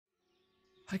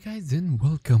Hi guys and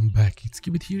welcome back, it's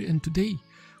𝐒𝐶𝐏𝐿 here, and today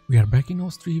we are back in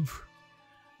Ostriv,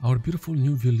 our beautiful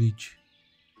new village.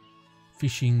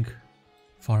 Fishing,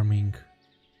 farming.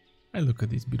 I look at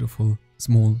these beautiful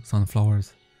small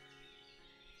sunflowers.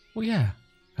 Oh yeah,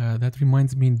 that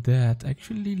reminds me that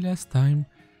actually last time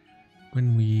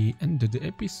when we ended the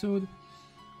episode,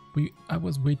 I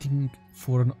was waiting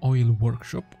for an oil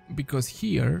workshop, because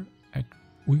here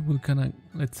we will kinda,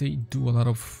 let's say, do a lot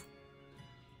of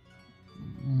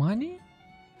money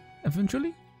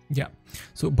eventually. Yeah,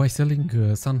 so by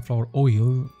selling sunflower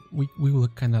oil we will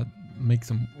kind of make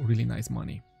some really nice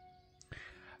money.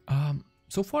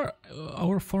 So far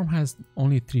our farm has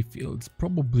only 3 fields.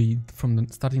 Probably from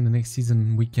starting the next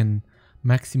season we can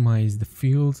maximize the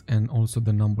fields and also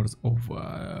the numbers of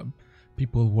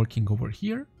people working over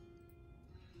here.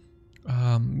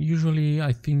 Usually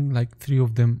I think like 3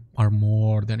 of them are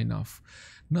more than enough.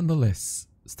 Nonetheless,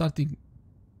 starting,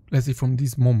 let's say, from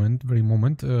this very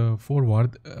moment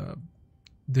forward,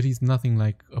 there is nothing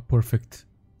like a perfect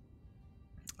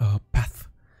path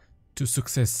to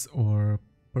success, or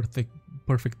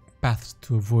perfect path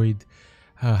to avoid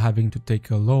having to take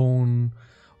a loan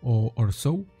or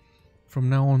so. From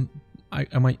now on,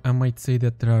 I might say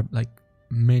that there are like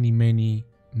many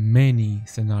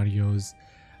scenarios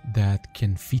that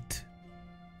can fit.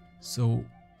 So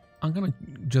I'm gonna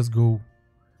just go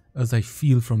as I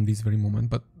feel from this very moment.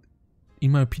 But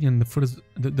in my opinion, the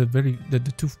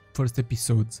 2 first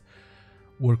episodes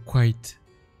were quite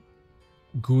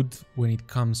good when it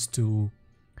comes to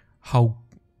how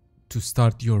to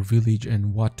start your village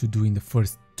and what to do in the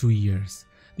first 2 years.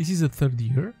 This is the 3rd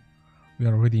year. We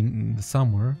are already in the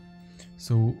summer,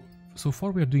 so far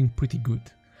we are doing pretty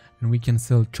good, and we can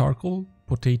sell charcoal,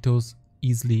 potatoes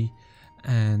easily,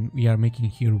 and we are making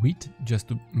here wheat just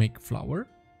to make flour.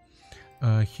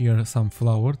 Here some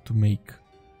flour to make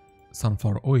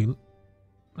sunflower oil,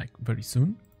 like very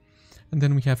soon. And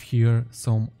then we have here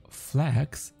some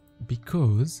flax,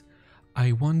 because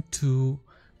I want to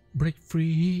break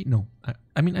free. No,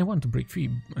 I mean I want to break free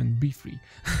and be free.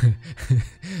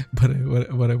 But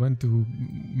what I want to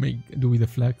do with the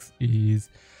flax is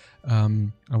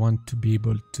I want to be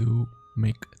able to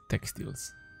make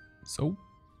textiles. So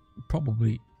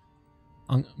probably,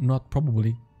 not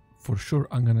probably, for sure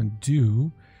I'm gonna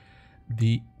do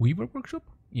the weaver workshop.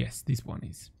 Yes, this one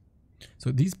is. So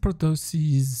this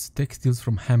produces textiles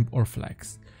from hemp or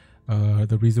flax.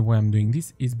 The reason why I'm doing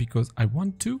this is because I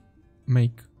want to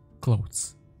make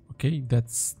clothes. Okay,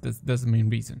 that's the main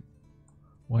reason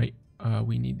why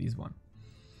we need this one.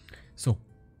 So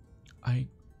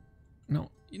now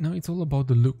it's all about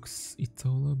the looks. It's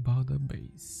all about the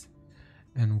base.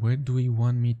 And where do we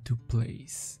want me to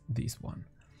place this one?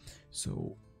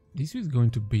 So this is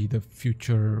going to be the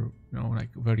future,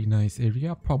 like very nice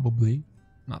area. Probably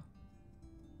not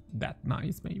that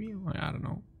nice, maybe, I don't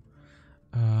know.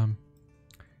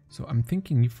 So I'm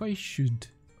thinking if I should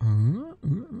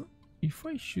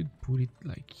put it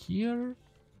like here,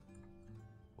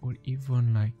 or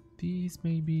even like this,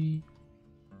 maybe.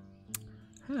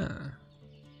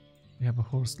 We have a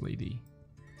horse lady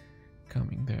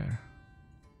coming there.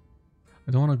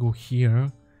 I don't want to go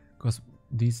here, because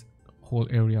this whole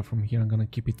area from here I'm gonna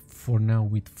keep it for now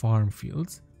with farm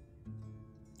fields.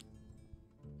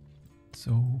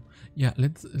 So yeah,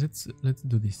 let's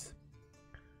do this.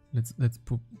 Let's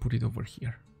put it over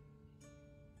here.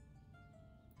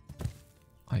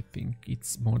 I think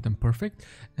it's more than perfect,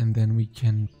 and then we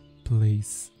can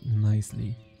place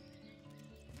nicely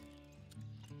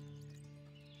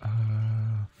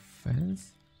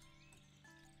fence,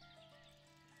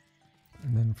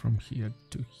 and then from here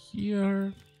to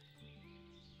here.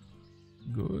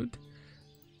 Good.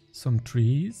 Some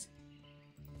trees.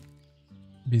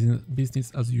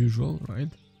 Business as usual,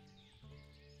 right?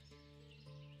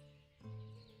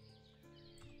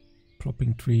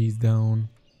 Plopping trees down.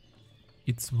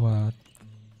 It's what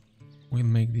will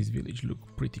make this village look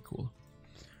pretty cool.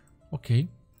 Okay.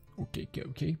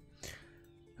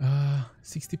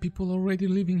 60 people already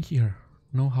living here.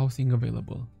 No housing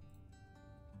available.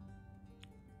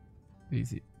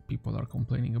 These people are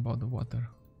complaining about the water.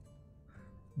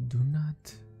 Do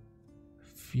not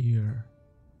fear,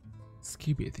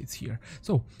 𝐒𝐶𝐏𝐿, it's here.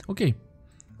 So okay,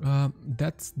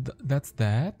 that's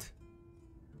that.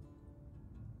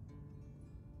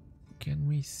 Can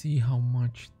we see how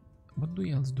much? What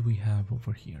else do we have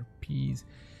over here? Peas.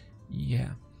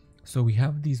 Yeah, so we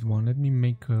have this one. Let me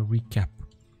make a recap.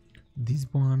 This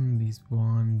one,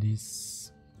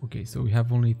 this. Okay, so we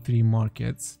have only 3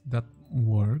 markets that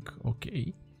work.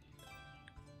 Okay,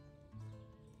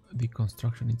 the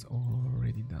construction is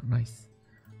already done. Nice.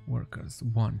 Workers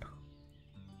 1.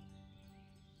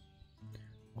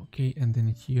 Okay, and then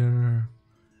here,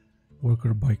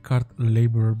 worker by cart,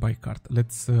 laborer by cart.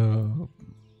 Let's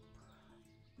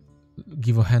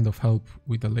give a hand of help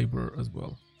with the laborer as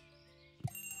well.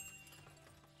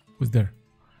 Who's there?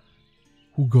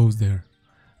 Who goes there?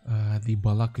 The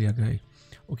Balaklia guy.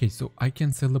 Okay, so I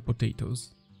can sell the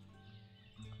potatoes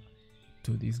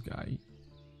to this guy.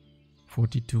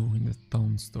 42 in the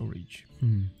town storage.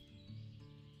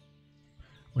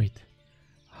 Wait,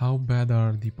 how bad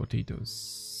are the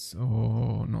potatoes?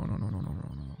 Oh, no.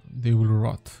 They will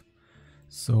rot.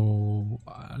 So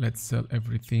let's sell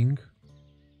everything.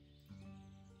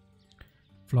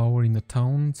 Flour in the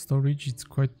town storage, it's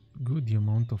quite good, the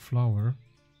amount of flour.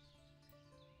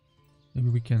 Maybe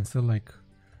we can sell like,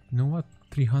 you know what,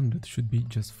 300 should be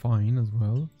just fine as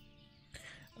well.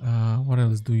 What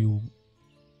else do you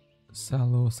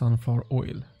sell? Sunflower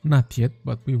oil. Not yet,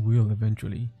 but we will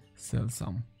eventually sell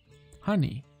some.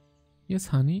 Honey. Yes,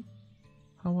 honey.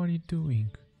 How are you doing?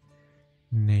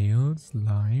 Nails,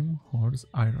 lime, horse,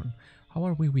 iron. How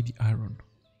are we with the iron?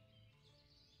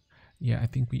 Yeah, I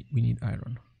think we need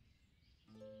iron.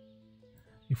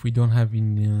 If we don't have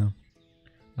in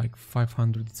like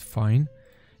 500, it's fine.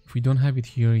 If we don't have it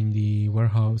here in the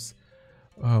warehouse,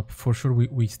 for sure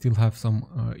we still have some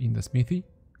in the smithy,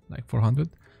 like 400.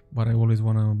 But I always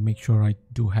want to make sure I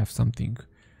do have something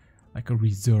like a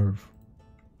reserve.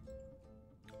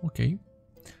 Okay,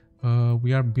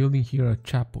 we are building here a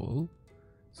chapel.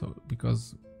 So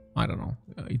because I don't know,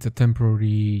 it's a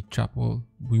temporary chapel.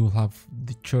 We will have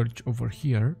the church over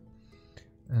here,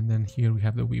 and then here we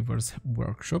have the weaver's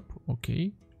workshop.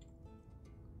 Okay,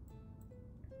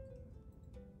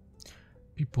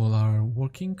 people are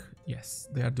working. Yes,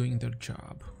 they are doing their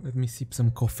job. Let me sip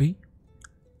some coffee.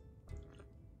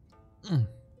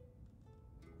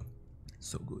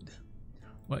 So good.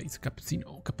 Well, it's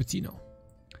cappuccino.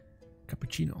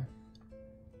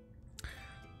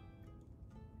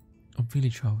 A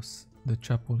village house. The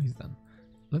chapel is done.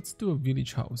 Let's do a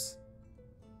village house.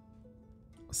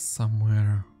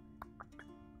 Somewhere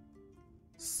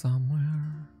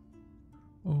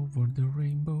over the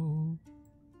rainbow.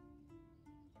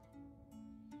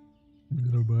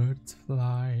 Little birds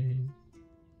fly.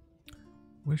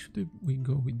 Where should we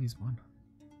go with this one?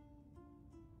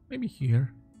 Maybe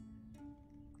here.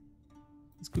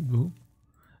 This could do.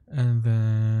 And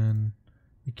then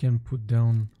we can put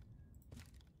down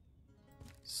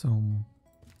some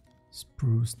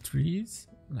spruce trees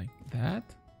like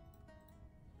that.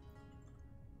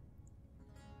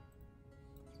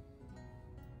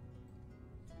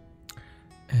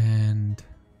 And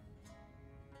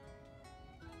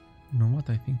you know what?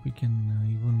 I think we can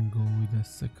even go with a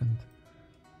second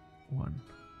one.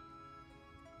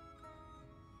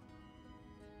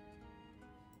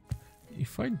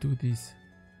 If I do this,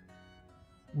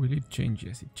 will it change?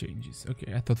 Yes, it changes.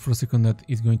 Okay, I thought for a second that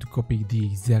it's going to copy the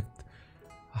exact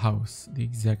house, the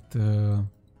exact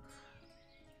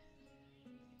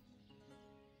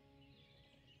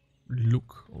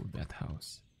look of that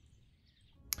house.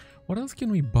 What else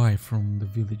can we buy from the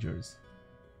villagers?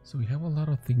 So we have a lot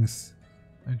of things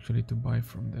actually to buy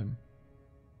from them.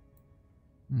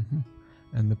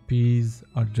 And the peas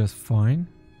are just fine.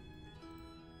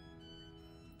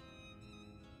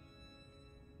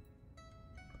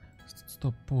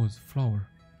 Stop, pause, flour.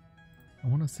 I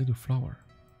want to sell you flour.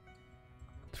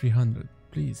 300,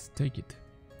 please take it.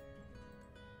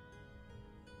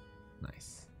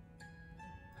 Nice.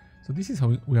 So this is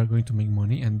how we are going to make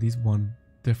money, and this one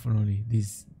definitely,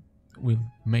 this will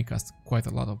make us quite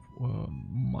a lot of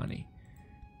money.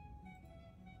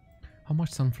 How much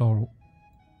sunflower?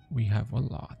 We have a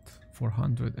lot,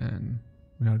 400, and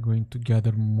we are going to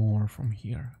gather more from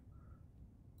here.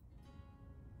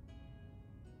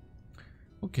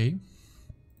 Okay,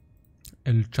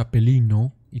 El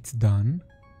Chapelino, it's done.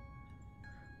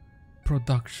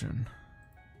 Production.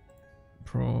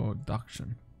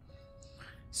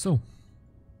 So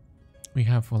we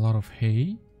have a lot of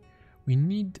hay. We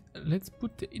need, let's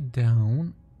put it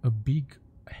down, a big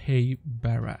hay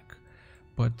barrack.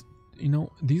 But you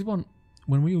know, this one,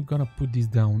 when we're gonna put this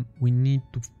down, we need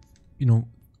to, you know,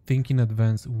 think in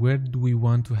advance, where do we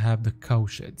want to have the cow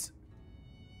sheds?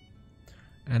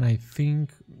 And I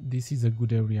think this is a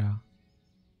good area,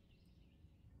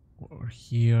 or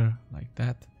here like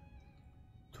that,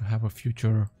 to have a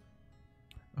future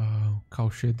cow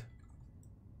shed,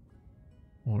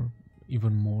 or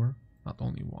even more, not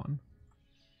only one.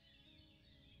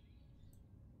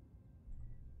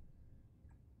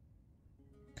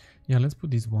 Yeah, let's put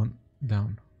this one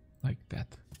down like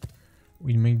that.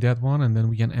 We make that one, and then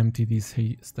we can empty these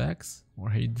hay stacks or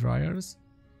hay dryers.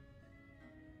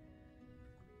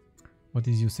 What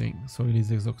is you saying? Soil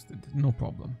is exhausted. No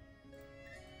problem.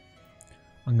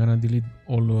 I'm gonna delete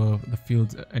all of the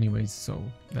fields anyways, so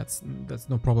that's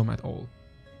no problem at all.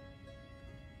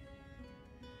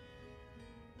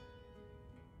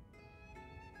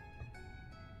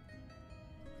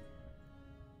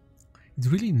 It's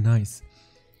really nice.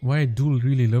 Why I do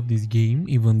really love this game,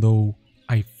 even though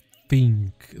I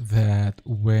think that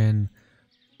when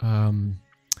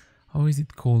how is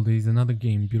it called? There is another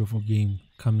game, beautiful game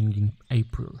coming in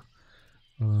April.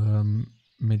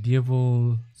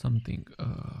 Medieval something.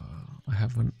 I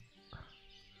haven't.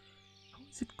 How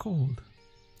is it called?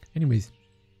 Anyways,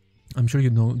 I'm sure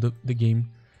you know the game.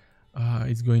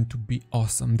 It's going to be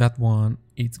awesome. That one,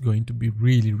 it's going to be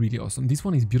really awesome. This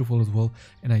one is beautiful as well,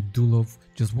 and I do love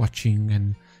just watching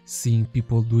and seeing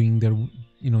people doing their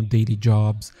daily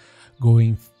jobs,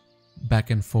 going back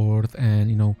and forth,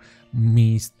 and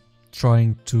me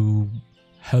trying to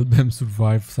help them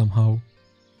survive somehow.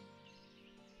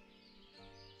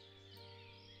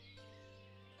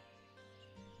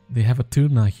 They have a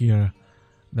turna here.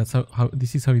 That's how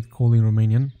this is how it's called in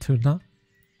Romanian, turna.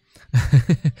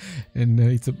 And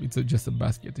it's just a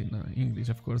basket in English,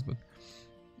 of course, but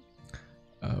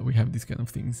we have these kind of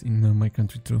things in my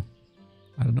country too.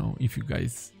 I don't know if you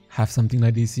guys have something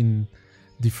like this in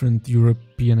different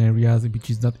European areas, which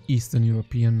is not Eastern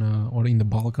European or in the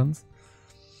Balkans.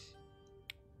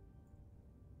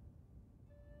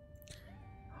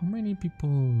 How many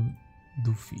people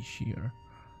do fish here?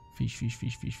 Fish.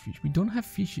 We don't have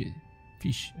fish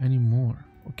anymore.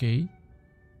 Okay.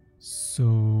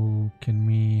 So can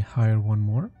we hire one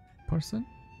more person?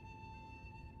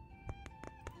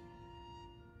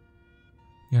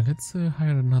 Yeah, let's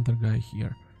hire another guy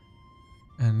here,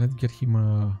 and let's get him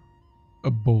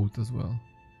a boat as well.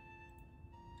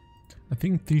 I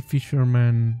think 3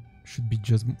 fishermen should be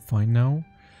just fine now,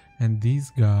 and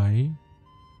this guy,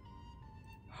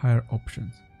 hire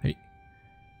options. Hey,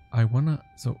 I wanna,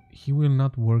 so he will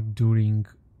not work during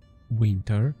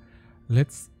winter.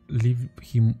 Let's leave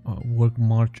him work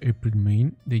March, April,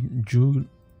 May. Then June,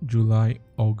 July,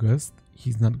 August,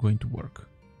 he's not going to work.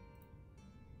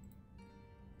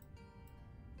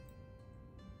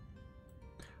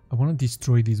 I want to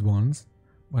destroy these ones,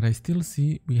 but I still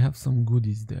see we have some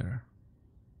goodies there.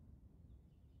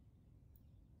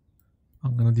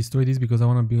 I'm gonna destroy this because I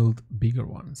want to build bigger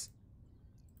ones.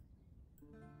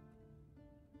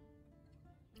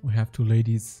 We have 2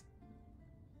 ladies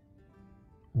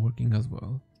working as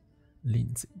well.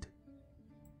 Linseed.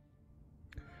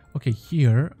 Okay,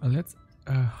 here let's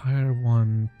hire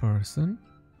one person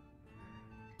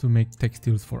to make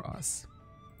textiles for us.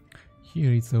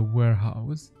 Here it's a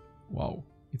warehouse. Wow,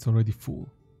 it's already full.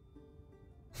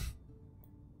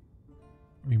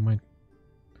 We might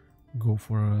go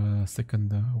for a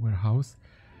second warehouse.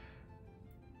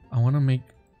 I want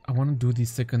to do this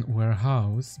second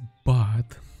warehouse,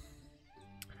 but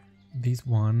this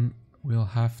one will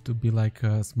have to be like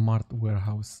a smart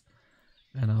warehouse,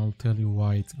 and I'll tell you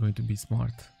why it's going to be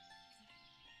smart.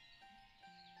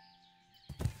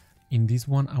 In this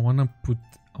one, I want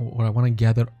to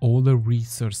gather all the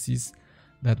resources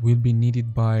that will be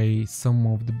needed by some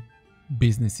of the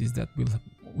businesses that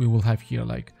we will have here.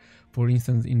 Like, for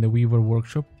instance, in the weaver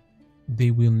workshop,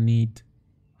 they will need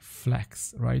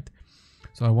flax, right?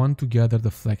 So I want to gather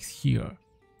the flax here.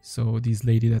 So this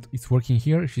lady that is working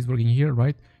here, she's working here,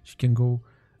 right? She can go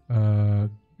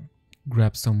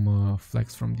grab some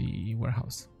flax from the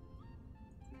warehouse.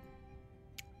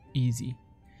 Easy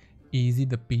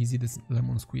the peasy, the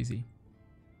lemon squeezy.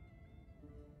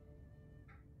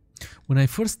 When I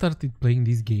first started playing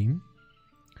this game,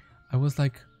 I was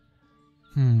like,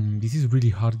 this is really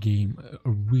hard game, a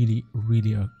really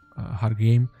hard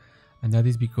game, and that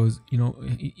is because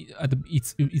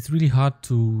it's really hard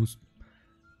to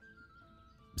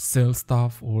sell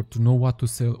stuff, or to know what to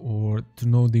sell, or to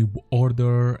know the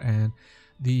order, and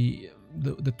the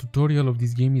tutorial of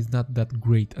this game is not that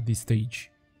great at this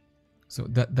stage. So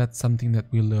that's something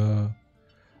that will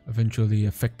eventually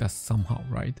affect us somehow,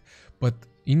 right? But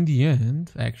in the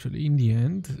end,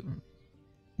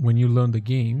 when you learn the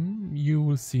game, you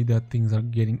will see that things are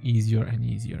getting easier and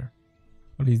easier.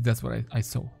 At least that's what I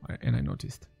saw and I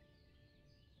noticed.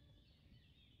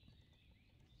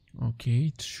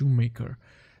 Okay, shoemaker.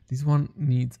 This one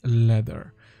needs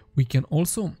leather. We can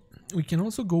also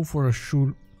go for a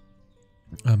shoe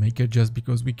maker, just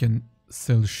because we can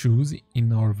sell shoes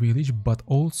in our village, but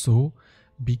also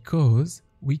because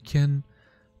we can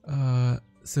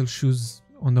sell shoes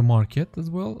on the market as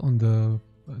well, on the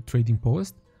trading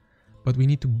post. But we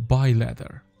need to buy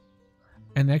leather,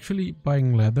 and actually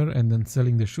buying leather and then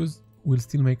selling the shoes will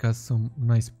still make us some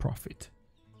nice profit.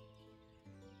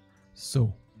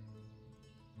 So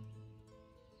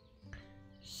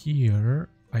here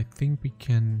I think we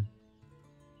can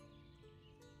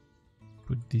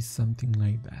put this something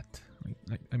like that,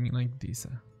 like this.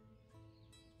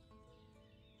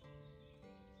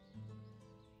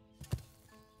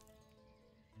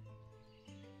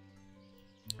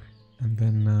 And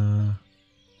then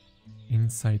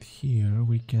inside here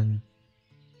we can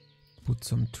put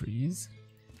some trees.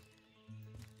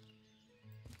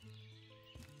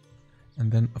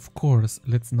 And then of course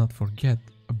let's not forget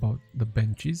about the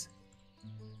benches.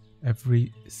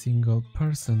 Every single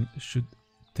person should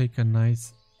take a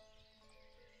nice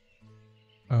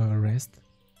rest.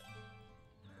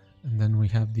 And then we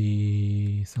have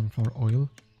the sunflower oil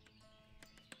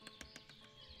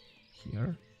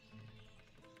here.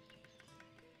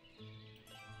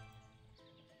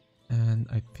 And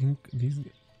I think these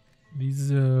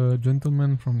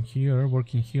gentlemen from here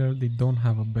working here, they don't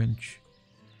have a bench.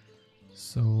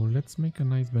 So let's make a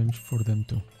nice bench for them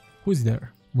too. Who's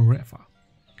there? Murefa.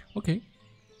 Okay.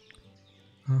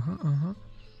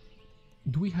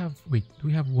 Do we have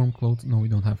warm clothes? No, we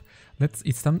don't have.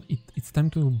 It's time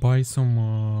to buy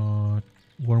some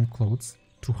warm clothes.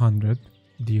 200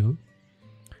 deal.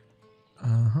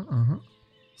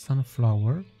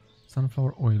 Sunflower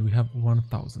oil. We have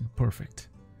 1000. Perfect.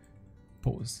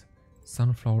 Pause.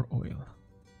 Sunflower oil.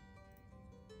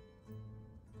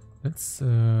 Let's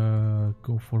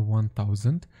go for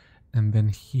 1000, and then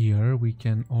here we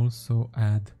can also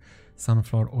add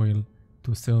sunflower oil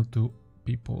to sell to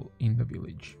people in the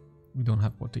village. We don't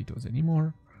have potatoes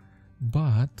anymore,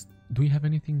 but do we have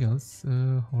anything else?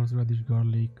 Horseradish,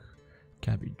 garlic,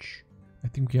 cabbage. I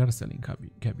think we are selling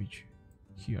cabbage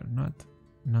here, not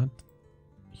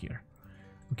here.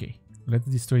 Okay, let's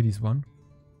destroy this one.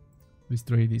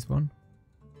 Destroy this one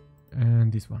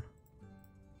and this one.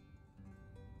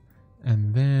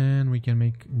 And then we can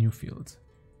make new fields.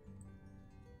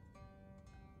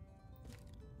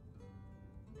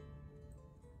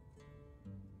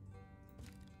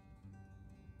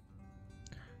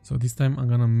 So this time I'm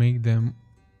gonna make them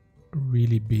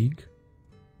really big.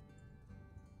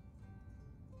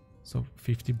 So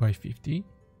 50 by 50.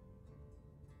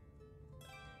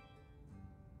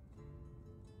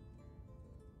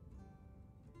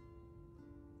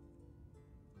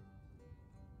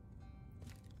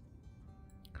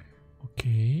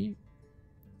 Okay,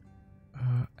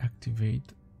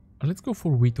 activate. Let's go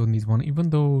for wheat on this one,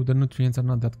 even though the nutrients are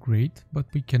not that great, but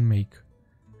we can make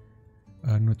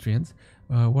nutrients.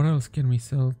 What else can we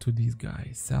sell to these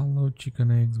guys? Salad,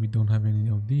 chicken eggs. We don't have any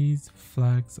of these.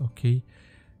 Flax. Okay,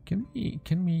 can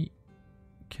we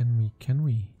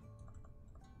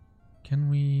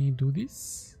do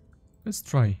this? Let's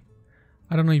try.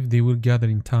 I don't know if they will gather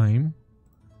in time,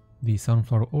 the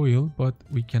sunflower oil, but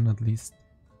we can at least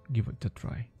give it a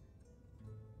try.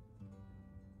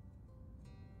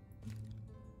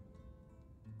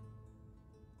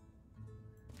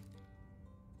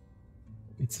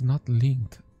 It's not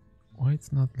linked. Why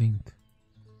it's not linked?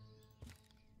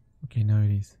 Okay, now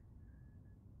it is.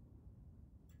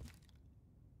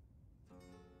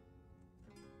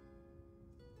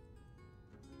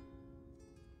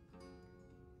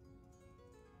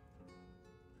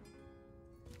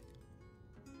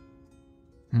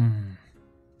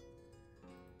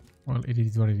 Well, it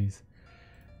is what it is.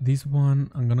 This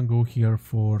one, I'm gonna go here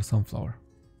for sunflower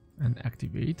and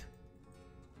activate.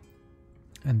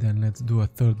 And then let's do a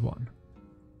third one.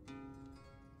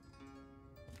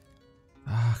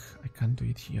 I can't do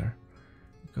it here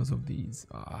because of these.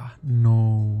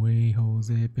 No way,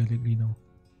 Jose Pellegrino.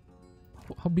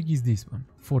 How big is this one?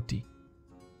 40.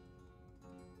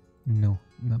 No,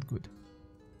 not good.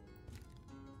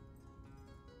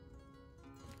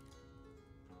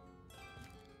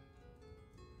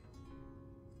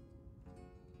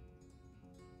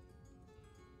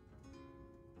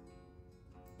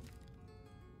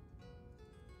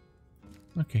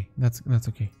 Okay, that's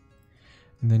okay.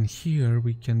 And then here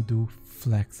we can do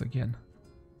flax again.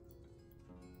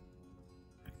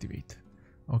 Activate.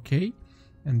 Okay,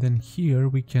 and then here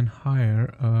we can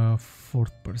hire a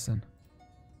fifth person,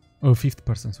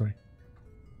 sorry.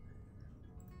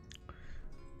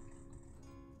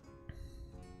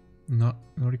 No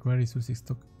required resources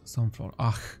stock sunflower.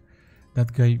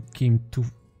 That guy came too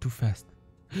fast.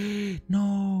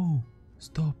 No,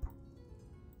 stop.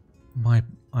 My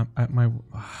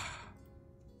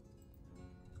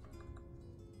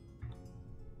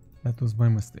that was my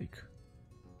mistake.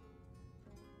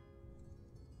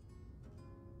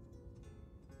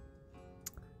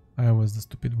 I was the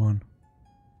stupid one.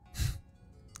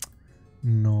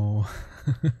 No.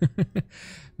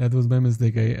 That was my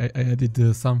mistake. I added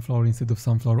the sunflower instead of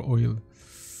sunflower oil.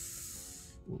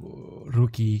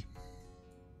 Rookie.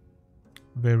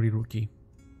 Very rookie.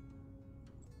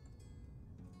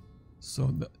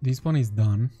 So this one is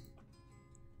done.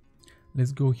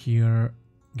 Let's go here,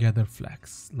 gather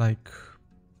flax. Like,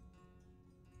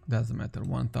 doesn't matter,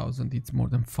 1000, it's more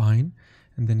than fine.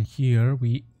 And then here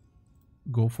we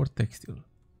go for textile.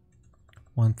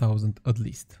 1000 at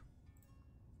least.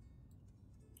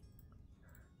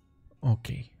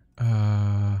 Okay.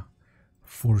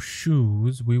 For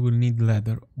shoes, we will need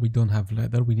leather. We don't have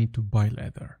leather. We need to buy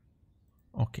leather.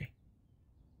 Okay.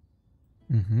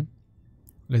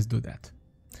 Let's do that.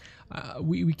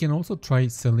 We can also try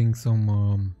selling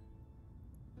some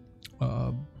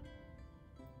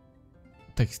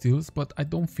textiles, but I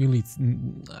don't feel it's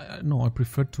no. I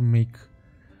prefer to make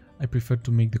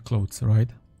the clothes,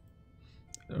 right?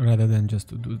 Rather than just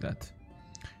to do that.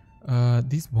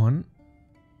 This one,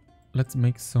 let's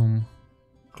make some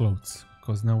clothes,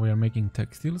 because now we are making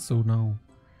textiles. So now,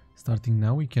 starting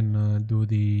now, we can do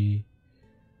the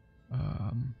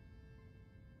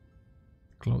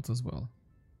clothes as well.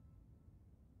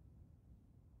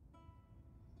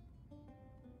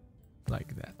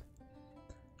 Like that.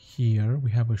 Here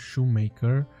we have a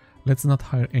shoemaker. Let's not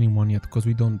hire anyone yet, because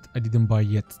I didn't buy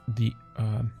yet the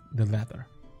leather.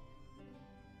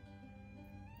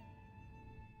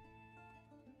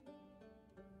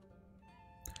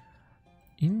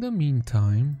 In the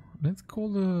meantime, let's call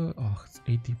the it's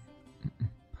 80.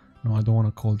 No, I don't want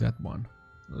to call that one.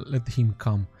 Let him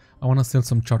come. I want to sell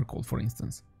some charcoal, for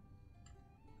instance.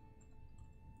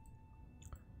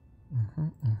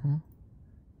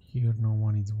 Here no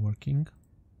one is working.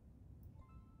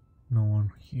 No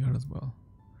one here as well.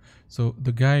 So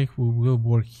the guy who will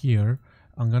work here,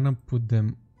 I'm gonna put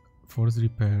them force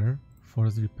repair.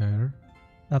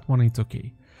 That one it's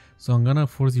okay. So I'm gonna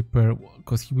force repair,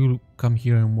 because he will come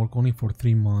here and work only for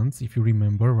 3 months, if you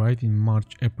remember, right? In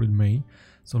March, April, May.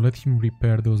 So let him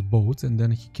repair those boats, and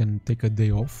then he can take a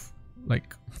day off,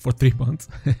 like for 3 months.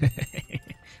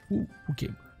 Who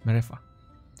came? Marefa.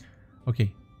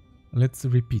 Okay, let's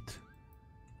repeat.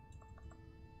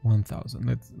 1000.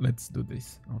 Let's do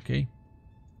this. Okay.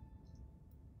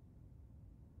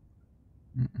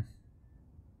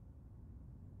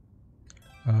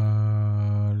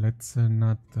 Let's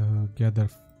not gather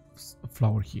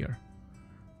flour here.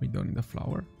 We don't need a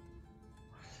flour.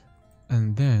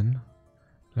 And then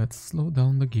let's slow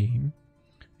down the game.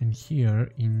 And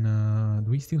here in do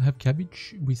we still have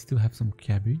cabbage? We still have some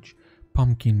cabbage.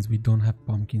 Pumpkins, we don't have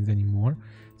pumpkins anymore.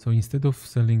 So instead of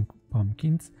selling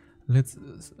pumpkins, let's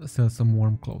sell some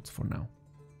warm clothes for now.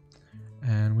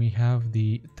 And we have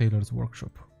the tailor's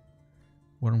workshop.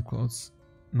 Warm clothes,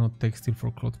 not textile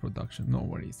for cloth production. No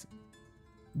worries.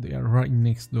 They are right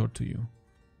next door to you.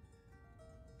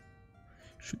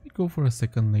 Should we go for a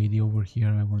second lady over here,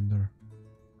 I wonder?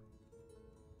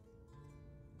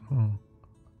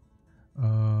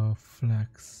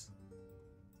 Flax.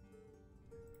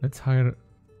 Let's hire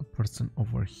a person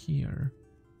over here.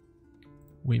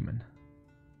 Women.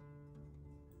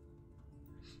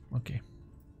 Okay.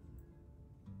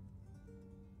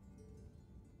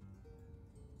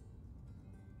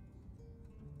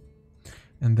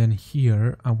 And then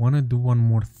here, I want to do one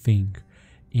more thing.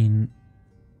 In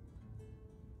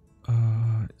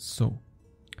so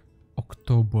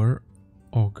October,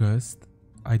 August,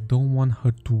 I don't want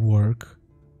her to work,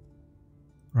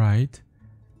 right?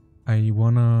 I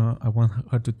want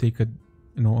her to take a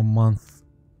month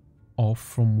off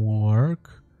from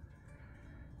work,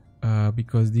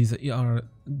 because these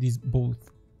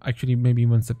both, actually maybe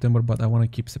even September, but I want to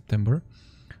keep September.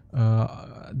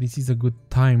 This is a good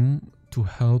time to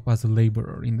help as a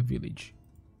laborer in the village.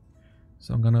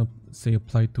 So I'm gonna say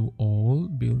apply to all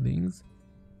buildings.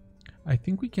 I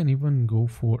think we can even go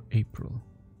for April,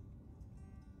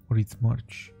 or it's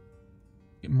March.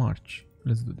 March,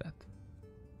 let's do that.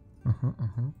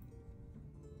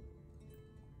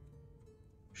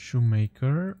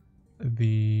 Shoemaker,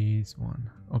 this one,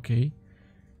 okay.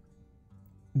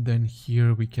 Then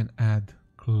here we can add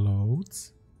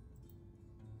clothes,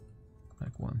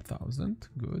 like 1000,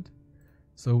 good.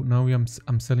 So now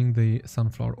I'm selling the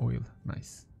sunflower oil.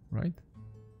 Nice, right?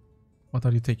 What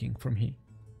are you taking from here?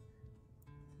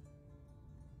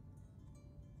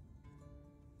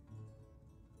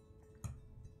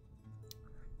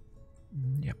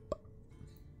 Yep.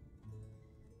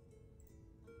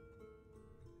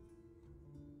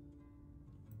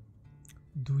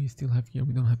 Do we still have here?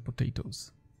 We don't have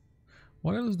potatoes.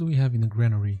 What else do we have in the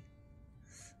granary?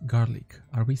 Garlic.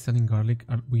 Are we selling garlic?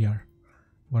 We are.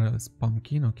 What else?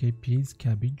 Pumpkin. Okay, peas,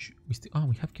 cabbage. We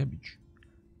have cabbage.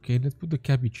 Okay, let's put the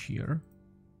cabbage here.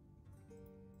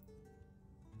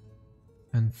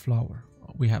 And flour.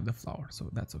 We have the flour, so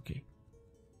that's okay.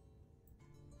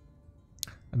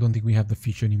 I don't think we have the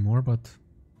fish anymore, but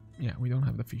yeah, we don't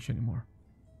have the fish anymore.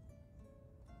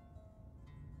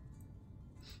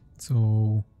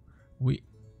 So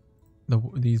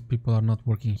these people are not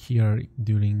working here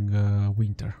during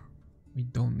winter. We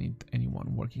don't need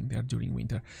anyone working there during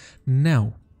winter.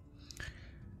 Now,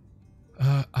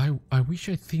 I wish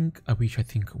I think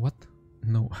what?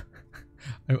 No,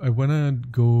 I wanna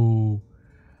go.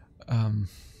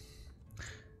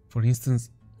 For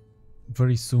instance,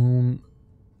 very soon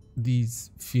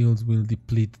these fields will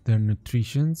deplete their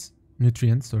nutrients,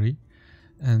 sorry,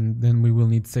 and then we will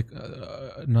need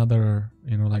another,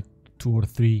 you know, like 2 or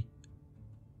 3,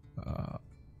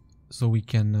 so we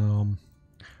can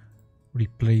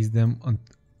replace them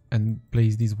and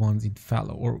place these ones in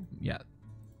fallow, or yeah,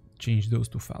 change those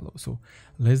to fallow. So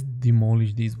let's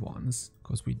demolish these ones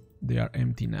because they are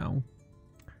empty now,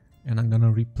 and I'm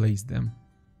gonna replace them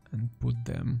and put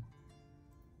them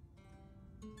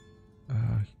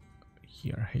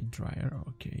here. Hay dryer.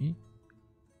 Okay,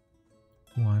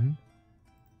 1,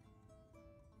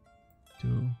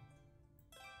 2,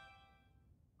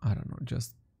 I don't know,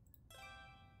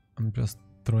 I'm just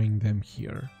throwing them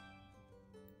here.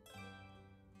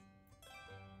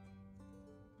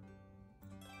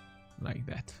 Like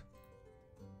that.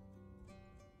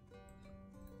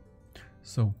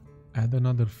 So add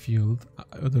another field.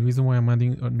 The reason why I'm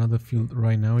adding another field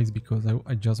right now is because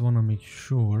I just want to make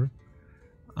sure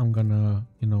I'm gonna,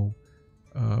 you know,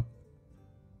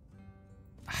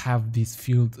 have this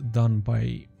field done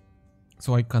by,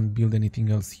 so I can't build anything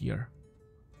else here,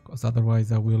 because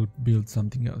otherwise I will build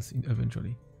something else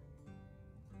eventually.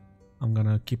 I'm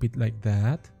gonna keep it like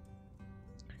that,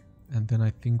 and then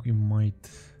I think we might,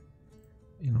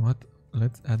 you know what,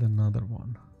 let's add another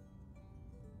one.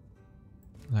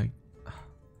 Like,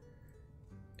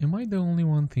 am I the only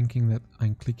one thinking that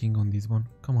I'm clicking on this one?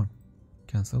 Come on,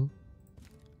 cancel.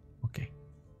 Okay.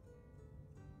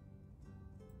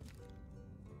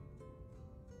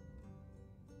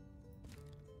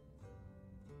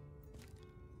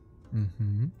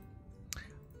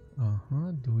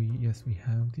 Do we? Yes, we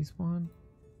have this one.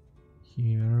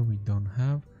 Here we don't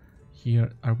have.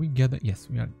 Here, are we gathered? Yes,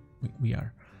 we are. We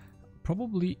are.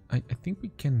 Probably, I think we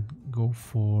can go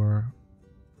for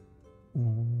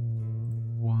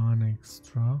 1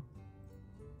 extra,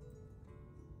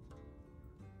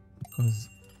 because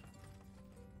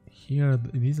here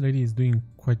this lady is doing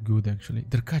quite good actually.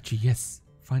 𝐒𝐷𝐀𝐍𝐍𝐄𝐋, yes,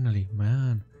 finally,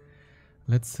 man.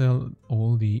 Let's sell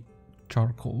all the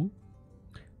charcoal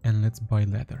and let's buy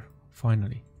leather.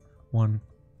 Finally,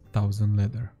 1,000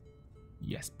 leather.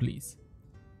 Yes, please,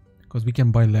 because we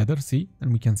can buy leather, see,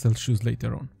 and we can sell shoes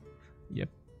later on. Yep.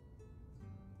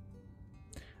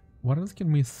 What else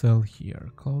can we sell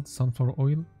here? Cloud sunflower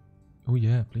oil. Oh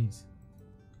yeah, please.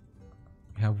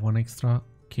 We have 1 extra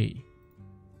K.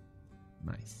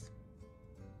 Nice.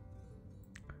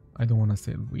 I don't want to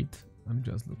sell wheat. I'm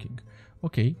just looking.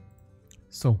 Okay,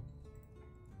 so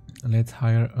let's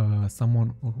hire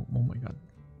someone. Oh my god,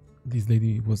 this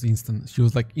lady was instant. She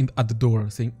was like at the door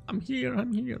saying, I'm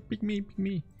here, pick me, pick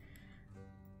me.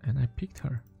 And I picked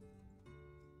her.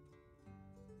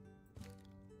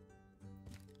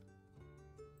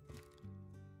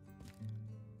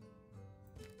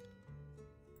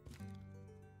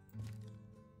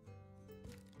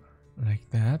 Like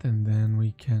that, and then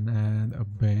we can add a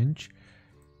bench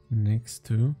next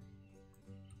to,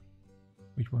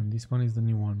 which one? This one is the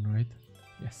new one, right?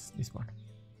 Yes, this one.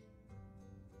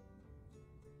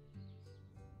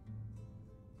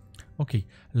 Okay,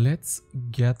 let's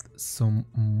get some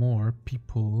more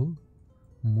people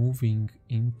moving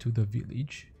into the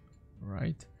village.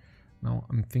 Right now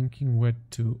I'm thinking where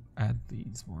to add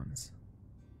these ones.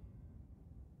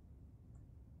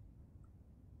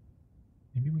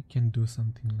 Maybe we can do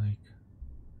something like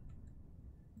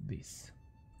this.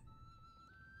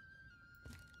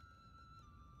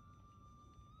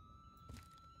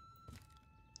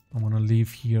 I want to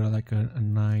leave here like a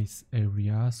nice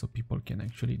area so people can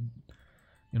actually,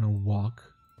 you know, walk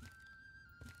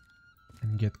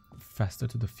and get faster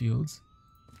to the fields.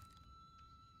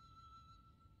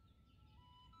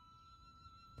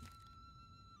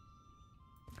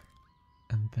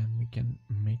 And then we can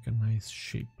make a nice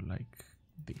shape like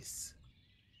this.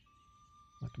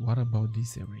 But what about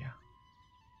this area?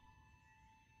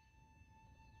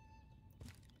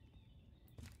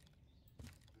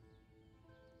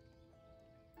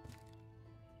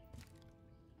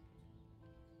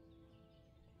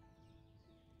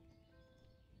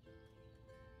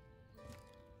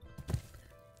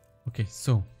 Okay,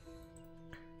 so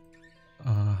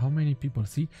how many people?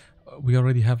 See, we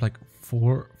already have like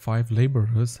 4-5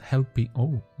 laborers helping.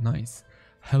 Oh, nice.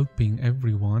 Helping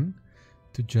everyone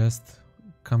to just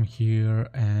come here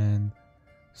and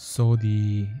sow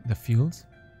the fields.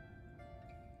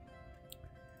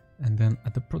 And then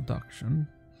at the production,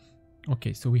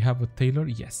 okay, so we have a tailor,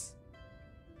 yes.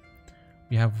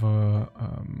 We have a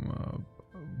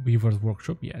weaver's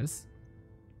workshop, yes.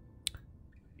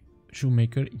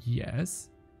 Shoemaker, yes.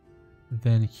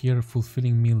 Then here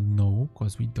fulfilling mill, no,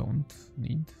 because we don't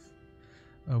need.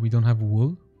 We don't have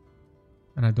wool,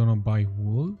 and I don't know buy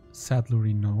wool.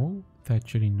 Saddlery, no.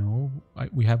 Thatchery, no.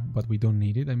 We have, but we don't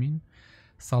need it. I mean,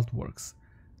 salt works.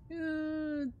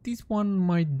 This one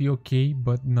might be okay,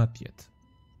 but not yet.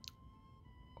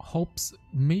 Hops,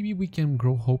 maybe we can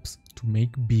grow hops to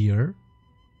make beer,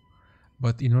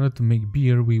 but in order to make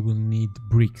beer, we will need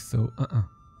bricks. So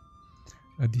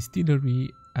a distillery,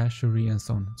 ashery, and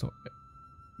so on. So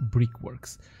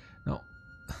brickworks. Now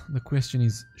the question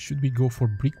is, should we go for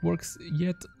brickworks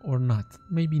yet or not?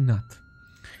 Maybe not,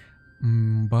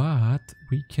 but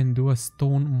we can do a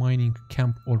stone mining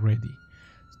camp already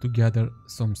to gather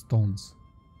some stones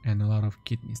and a lot of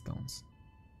kidney stones,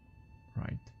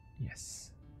 right? Yes.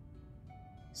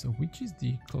 So which is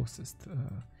the closest?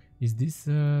 Is this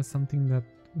something that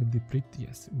will deplete?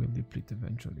 Yes, it will deplete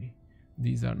eventually.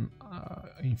 These are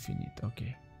infinite.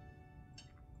 Okay,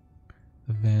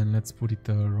 then let's put it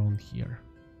around here.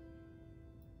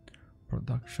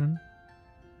 Production,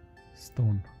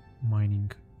 stone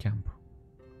mining camp.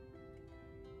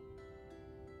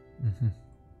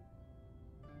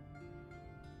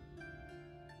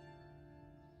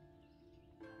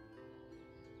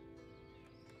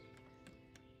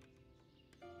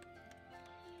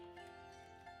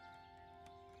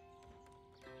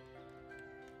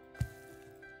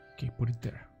 Okay, put it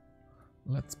there.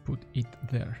 Let's put it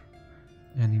there.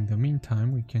 And in the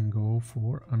meantime, we can go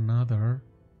for another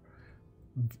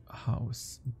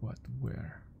house. But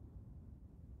where?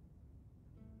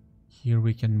 Here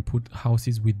we can put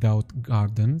houses without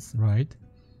gardens, right?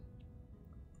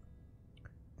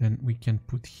 Then we can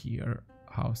put here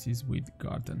houses with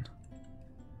garden.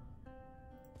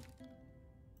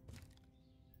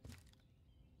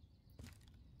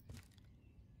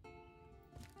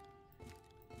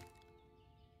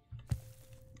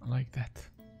 Like that.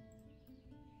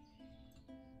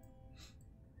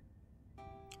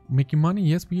 Making money?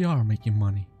 Yes, we are making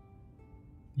money.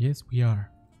 Yes, we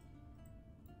are.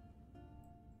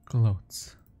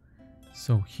 Clothes.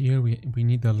 So here we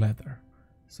need a leather.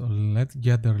 So let's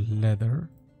gather leather.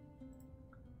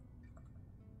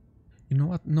 You know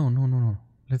what? No.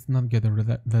 Let's not gather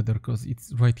leather because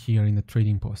it's right here in the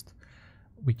trading post.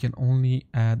 We can only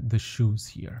add the shoes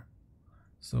here.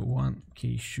 So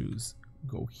 1k shoes.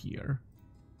 Go here.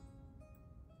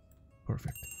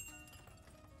 Perfect.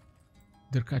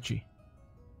 Derkachi,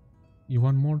 you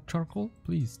want more charcoal?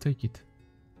 Please take it.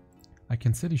 I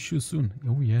can sell his shoes soon.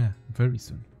 Oh yeah, very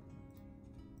soon.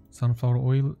 Sunflower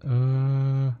oil,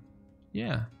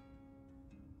 yeah.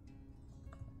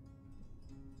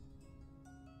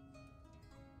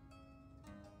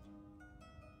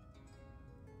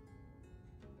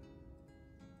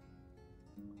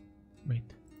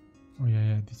 Wait. Oh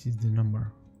yeah, this is the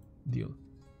number deal.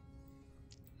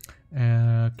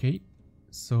 Okay,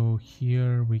 so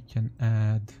here we can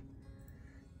add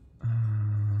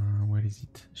where is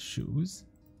it? Shoes,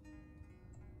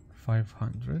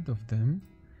 500 of them,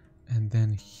 and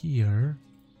then here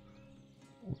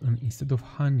instead of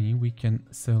honey we can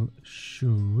sell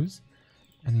shoes,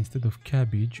 and instead of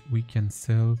cabbage we can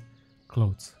sell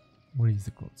clothes. Where is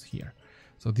the clothes? Here.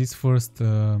 So this first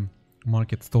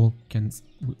market stall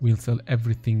will sell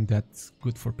everything that's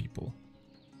good for people: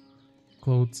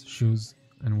 clothes, shoes,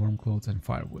 and warm clothes, and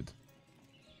firewood.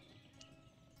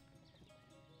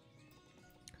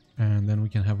 And then we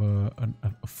can have a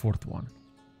fourth one.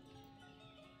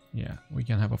 Yeah, we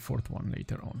can have a fourth one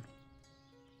later on.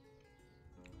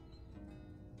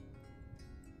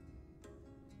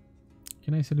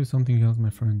 Can I sell you something else, my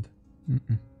friend?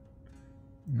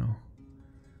 No,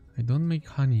 I don't make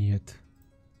honey yet.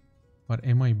 But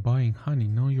am I buying honey?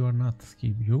 No, you are not,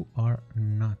 Skib. You are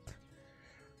not.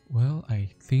 Well, I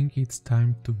think it's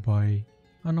time to buy.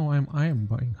 Oh no, I am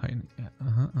buying honey.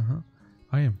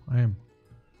 I am.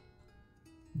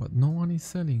 But no one is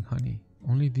selling honey.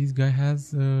 Only this guy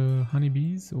has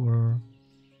honeybees or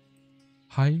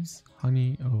hives,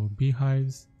 honey or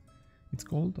beehives. It's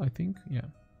called, I think. Yeah.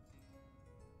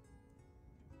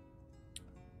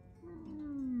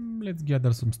 Let's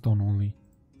gather some stone only.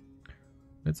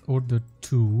 Let's order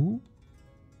 2.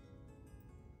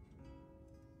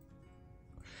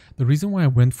 The reason why I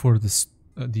went for the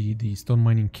stone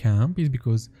mining camp is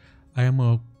because I am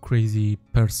a crazy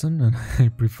person and I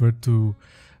prefer to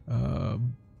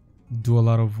do a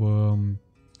lot of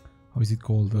how is it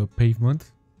called,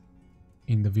 pavement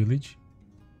in the village.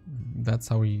 That's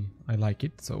how I like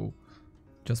it, so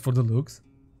just for the looks.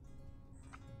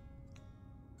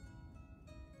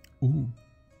 Ooh,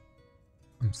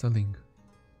 I'm selling.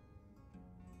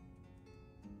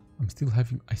 I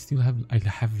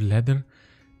have leather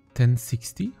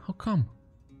 1060. How come?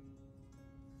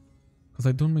 Because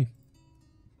I don't make.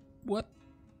 What?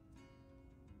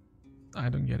 I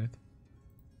don't get it.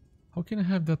 How can I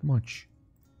have that much?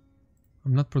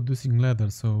 I'm not producing leather,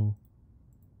 so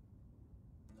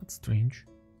that's strange.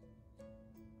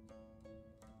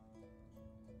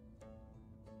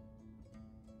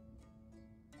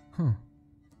 Huh.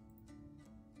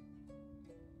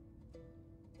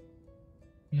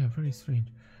 Yeah, very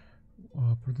strange.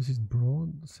 Produces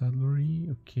broad salary.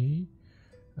 Okay.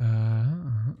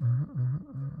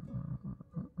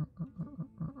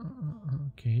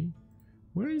 Okay.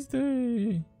 Where is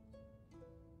the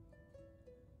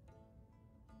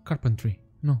carpentry?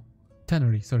 No,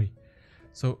 tannery. Sorry.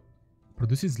 So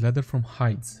produces leather from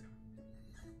hides,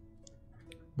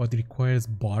 but requires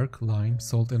bark, lime,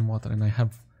 salt, and water, and I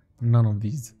have none of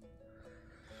these.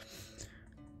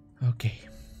 Okay.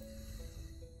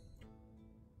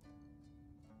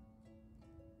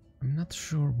 I'm not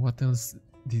sure what else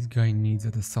this guy needs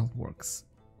at the salt works,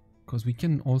 because we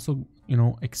can also, you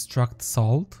know, extract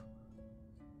salt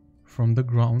from the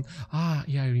ground. Ah,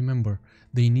 yeah, I remember.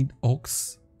 They need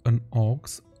an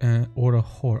ox, or a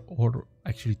horse, or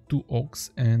actually 2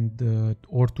 ox and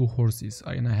or 2 horses,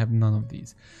 and I have none of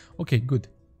these. Okay, good,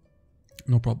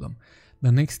 no problem.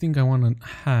 The next thing I want to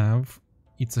have,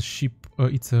 it's a sheep,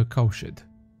 it's a cow shed,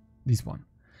 this one,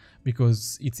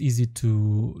 because it's easy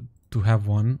to have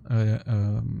one.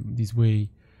 This way,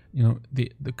 you know,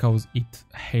 the cows eat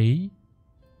hay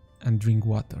and drink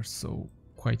water, so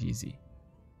quite easy.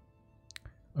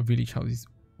 A village house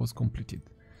was completed.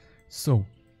 So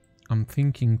I'm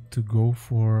thinking to go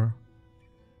for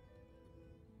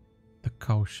the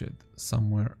cow shed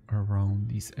somewhere around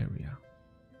this area.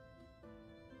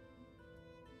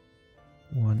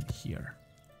 One here.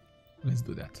 Let's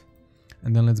do that.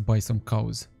 And then let's buy some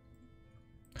cows.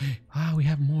 Ah, we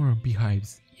have more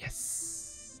beehives.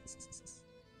 Yes.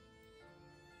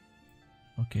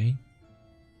 Okay.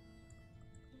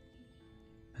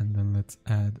 And then let's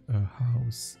add a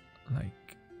house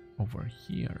like over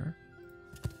here.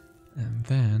 And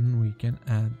then we can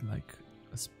add like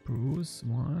a spruce.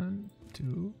 1,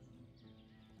 2,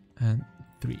 and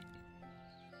 3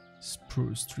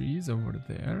 spruce trees over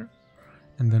there.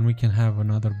 And then we can have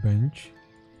another bench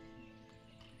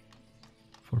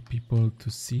for people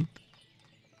to sit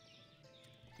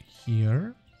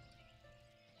here.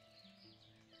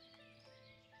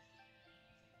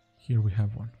 Here we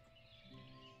have one.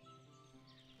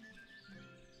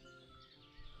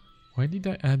 Why did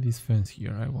I add this fence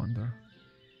here, I wonder?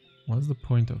 What's the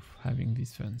point of having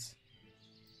this fence?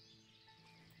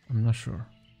 I'm not sure.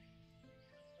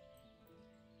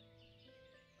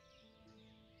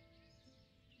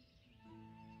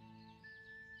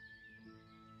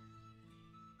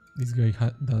 This guy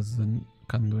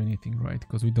can't do anything, right?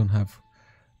 Because we don't have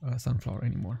sunflower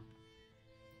anymore.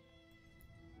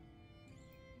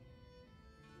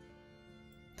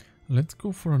 Let's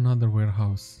go for another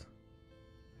warehouse.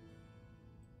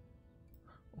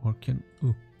 Or can...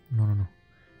 Oh, no.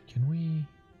 Can we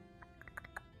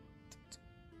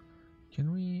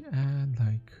add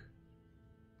like...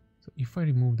 So if I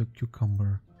remove the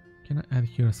cucumber, can I add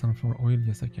here sunflower oil?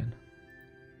 Yes, I can.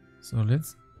 So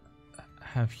let's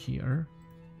have here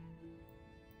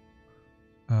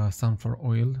sunflower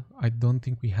oil. I don't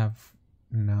think we have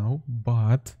now,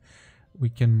 but we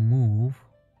can move.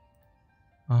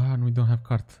 Ah, and we don't have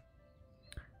cart.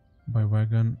 Buy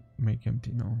wagon, make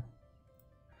empty. No.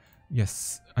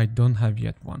 Yes, I don't have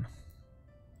yet one,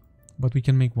 but we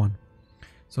can make one.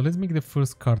 So let's make the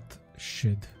first cart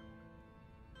shed.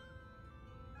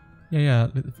 Yeah,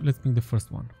 let's make the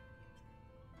first one.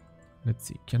 Let's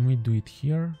see, can we do it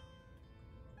here?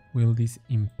 Will this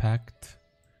impact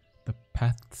the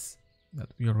paths that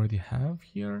we already have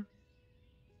here?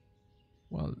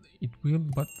 Well, it will,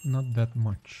 but not that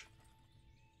much.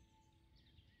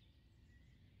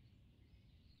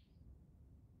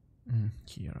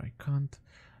 Here I can't.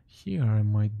 Here I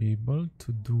might be able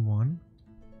to do one.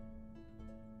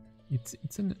 It's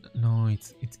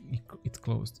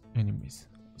closed anyways.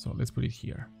 So let's put it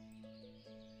here.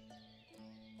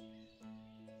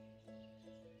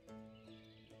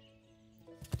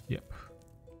 Yep.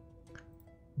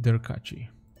 𝐒𝐇𝐀𝐍𝐍𝐄𝐋.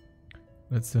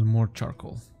 Let's sell more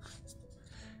charcoal.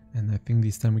 And I think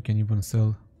this time we can even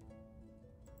sell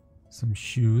some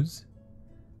shoes.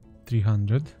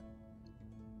 300.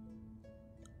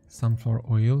 Sunflower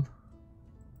oil.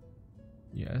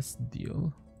 Yes,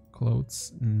 deal.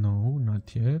 Clothes, no,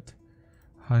 not yet.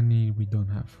 Honey, we don't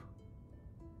have.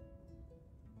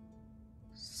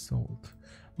 Salt.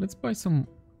 Let's buy some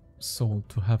salt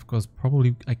to have, because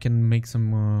probably I can make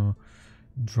some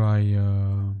dry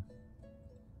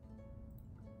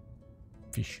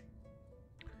fish.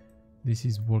 This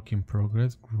is work in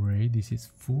progress. Great. This is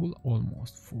full,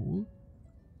 almost full.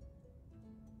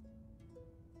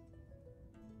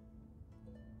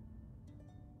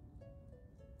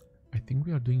 I think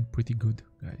we are doing pretty good,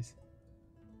 guys.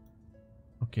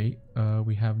 Okay,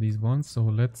 we have these ones, so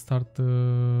let's start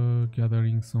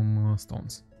gathering some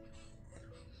stones.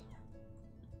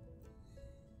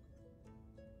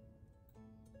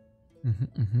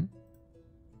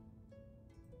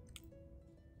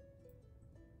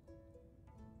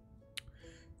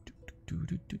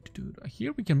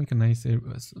 Here we can make a nice area,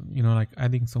 you know, like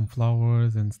adding some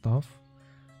flowers and stuff,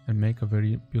 and make a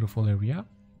very beautiful area.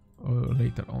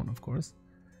 Later on, of course.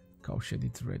 Cow shed,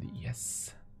 it's ready.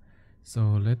 Yes.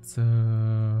 So let's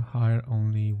hire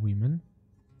only women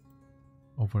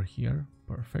over here.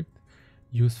 Perfect.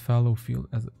 Use fallow field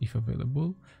as if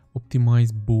available.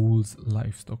 Optimize bulls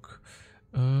livestock.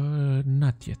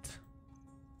 Not yet.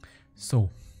 So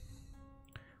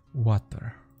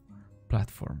water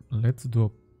platform. Let's do a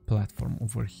platform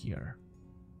over here,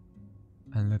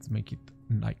 and let's make it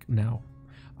like now.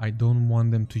 I don't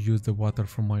want them to use the water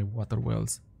from my water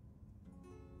wells.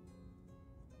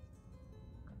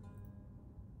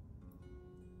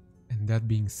 And that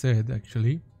being said,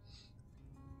 actually,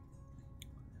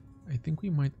 I think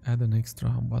we might add an extra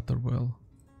water well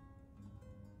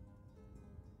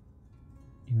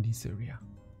in this area.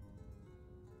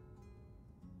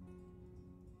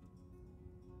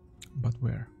 But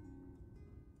where?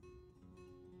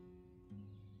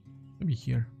 Maybe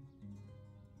here.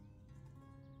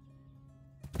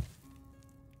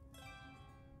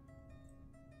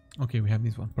 Okay, we have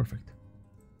this one. Perfect.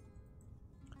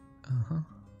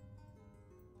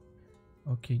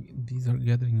 Okay, these are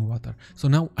gathering water. So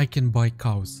now I can buy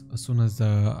cows. As soon as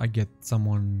I get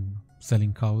someone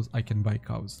selling cows, I can buy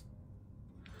cows.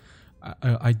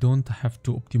 I don't have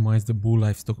to optimize the bull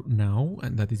livestock now,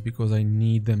 and that is because I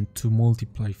need them to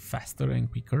multiply faster and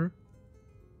quicker.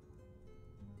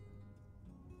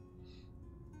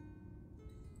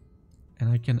 And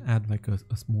I can add like a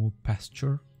small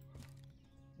pasture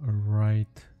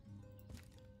right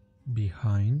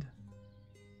behind,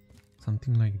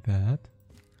 something like that,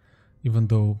 even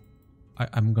though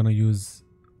I'm gonna use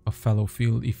a fallow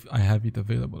field if I have it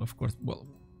available, of course. Well,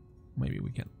 maybe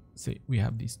we can say we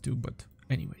have these two, but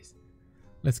anyways,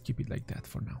 let's keep it like that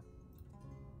for now.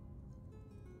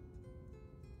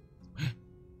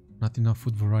 Not enough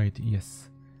food variety.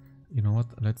 Yes, you know what,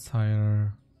 let's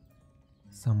hire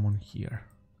someone here.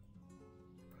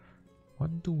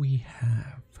 What do we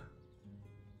have?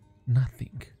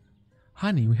 Nothing.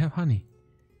 Honey, we have honey.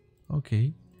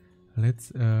 Okay,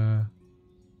 let's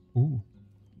ooh,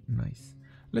 nice.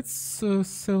 Let's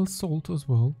sell salt as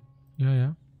well.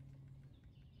 Yeah.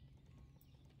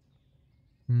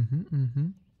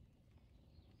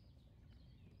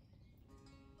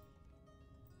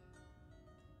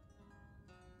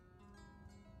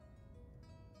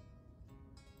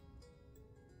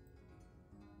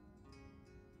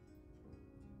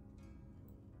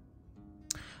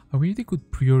 I really could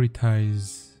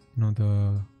prioritize, you know,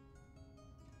 the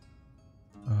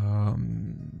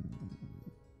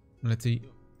let's say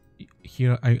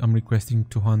here I'm requesting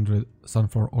 200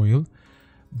 sunflower oil,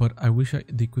 but I wish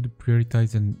they could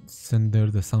prioritize and send there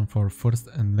the sunflower first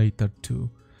and later to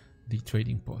the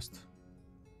trading post.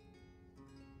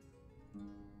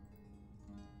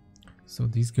 So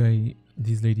this lady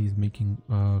is making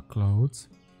clothes,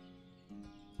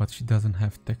 but she doesn't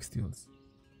have textiles.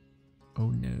 Oh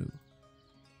no,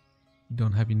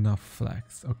 don't have enough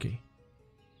flax. Okay.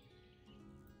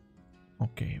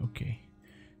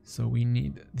 So we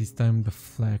need this time the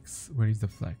flax. Where is the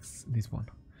flax? This one.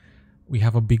 We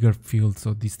have a bigger field,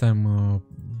 so this time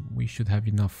we should have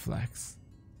enough flax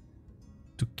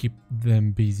to keep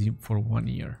them busy for 1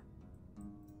 year.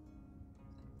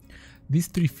 These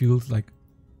 3 fields, like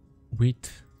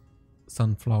wheat,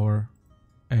 sunflower,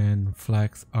 and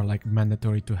flax, are like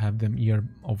mandatory to have them year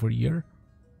over year.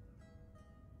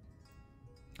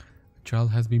 A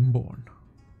child has been born.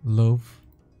 Love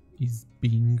is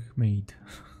being made.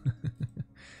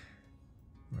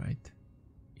 Right?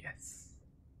 Yes.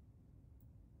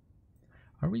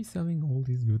 Are we selling all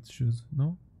these goods? Shoes?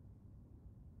 No?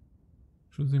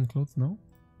 Shoes and clothes? No?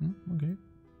 Okay.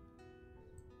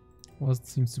 What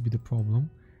seems to be the problem?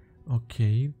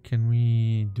 Okay, can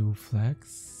we do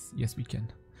flax? Yes, we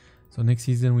can. So next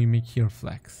season we make here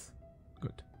flax.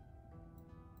 Good.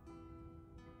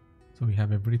 So we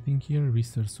have everything here.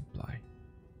 Research supply.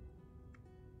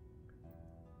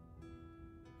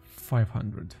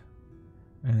 500.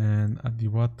 And at the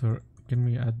water, can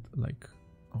we add like...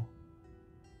 Oh.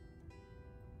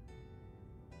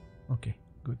 Okay,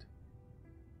 good.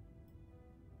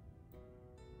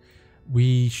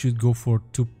 We should go for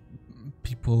 2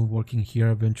 people working here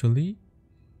eventually.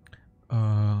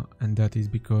 And that is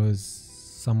because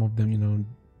some of them, you know,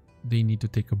 they need to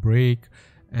take a break,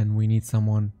 and we need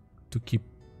someone to keep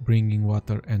bringing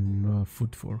water and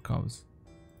food for cows.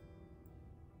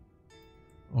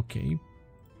 Okay,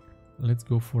 let's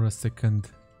go for a second.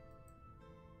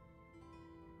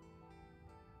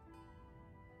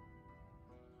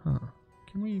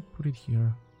 Can we put it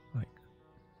here, like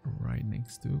right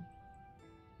next to?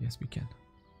 Yes, we can.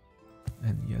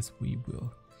 And yes, we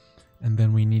will. And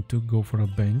then we need to go for a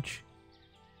bench.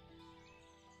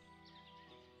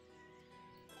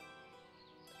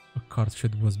 A cart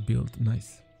shed was built.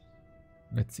 Nice.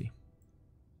 Let's see.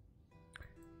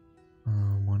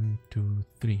 1, 2,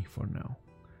 3 for now.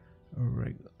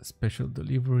 Special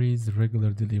deliveries,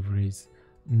 regular deliveries.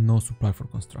 No supply for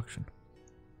construction.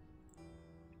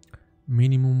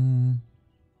 Minimum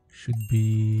should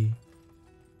be,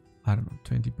 I don't know,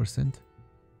 20%.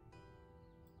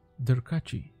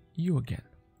 𝐒𝐿𝐷𝐄𝐍𝐍𝐄𝐋, you again.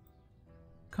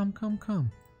 Come, come,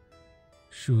 come.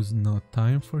 Shoes, no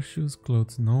time for shoes.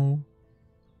 Clothes, no.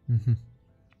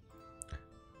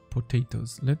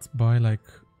 Potatoes. Let's buy like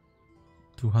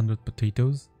 200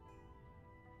 potatoes.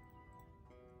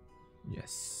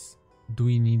 Yes. Do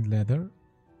we need leather?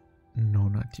 No,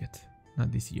 not yet.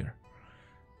 Not this year.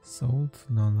 Salt.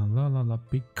 La la la la la.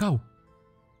 Big cow.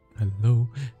 Hello.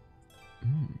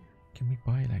 Can we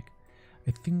buy like...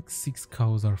 I think 6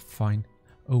 cows are fine.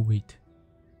 Oh wait.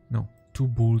 No. 2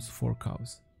 bulls, 4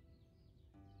 cows.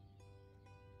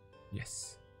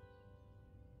 Yes.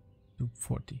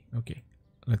 240. Okay.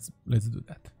 Let's do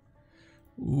that.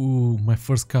 Ooh, my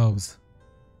first cows.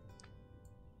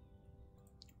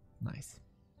 Nice.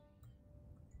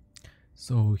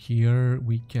 So here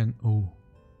we can,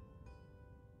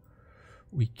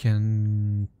 we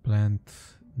can plant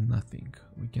nothing.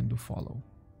 We can do fallow.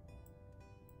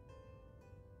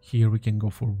 Here we can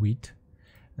go for wheat,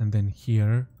 and then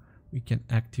here we can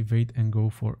activate and go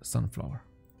for sunflower.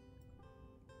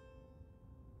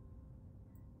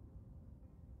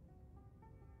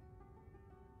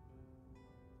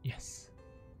 Yes,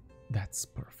 that's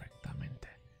perfectamente.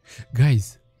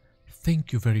 Guys,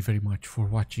 thank you very, very much for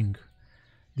watching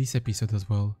this episode as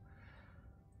well.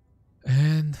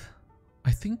 And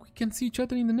I think we can see each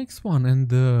other in the next one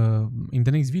and in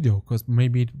the next video, because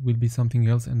maybe it will be something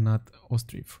else and not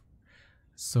Ostriv.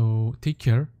 So take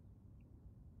care.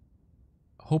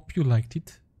 Hope you liked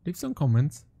it. Leave some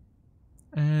comments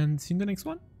and see you in the next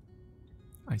one.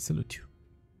 I salute you.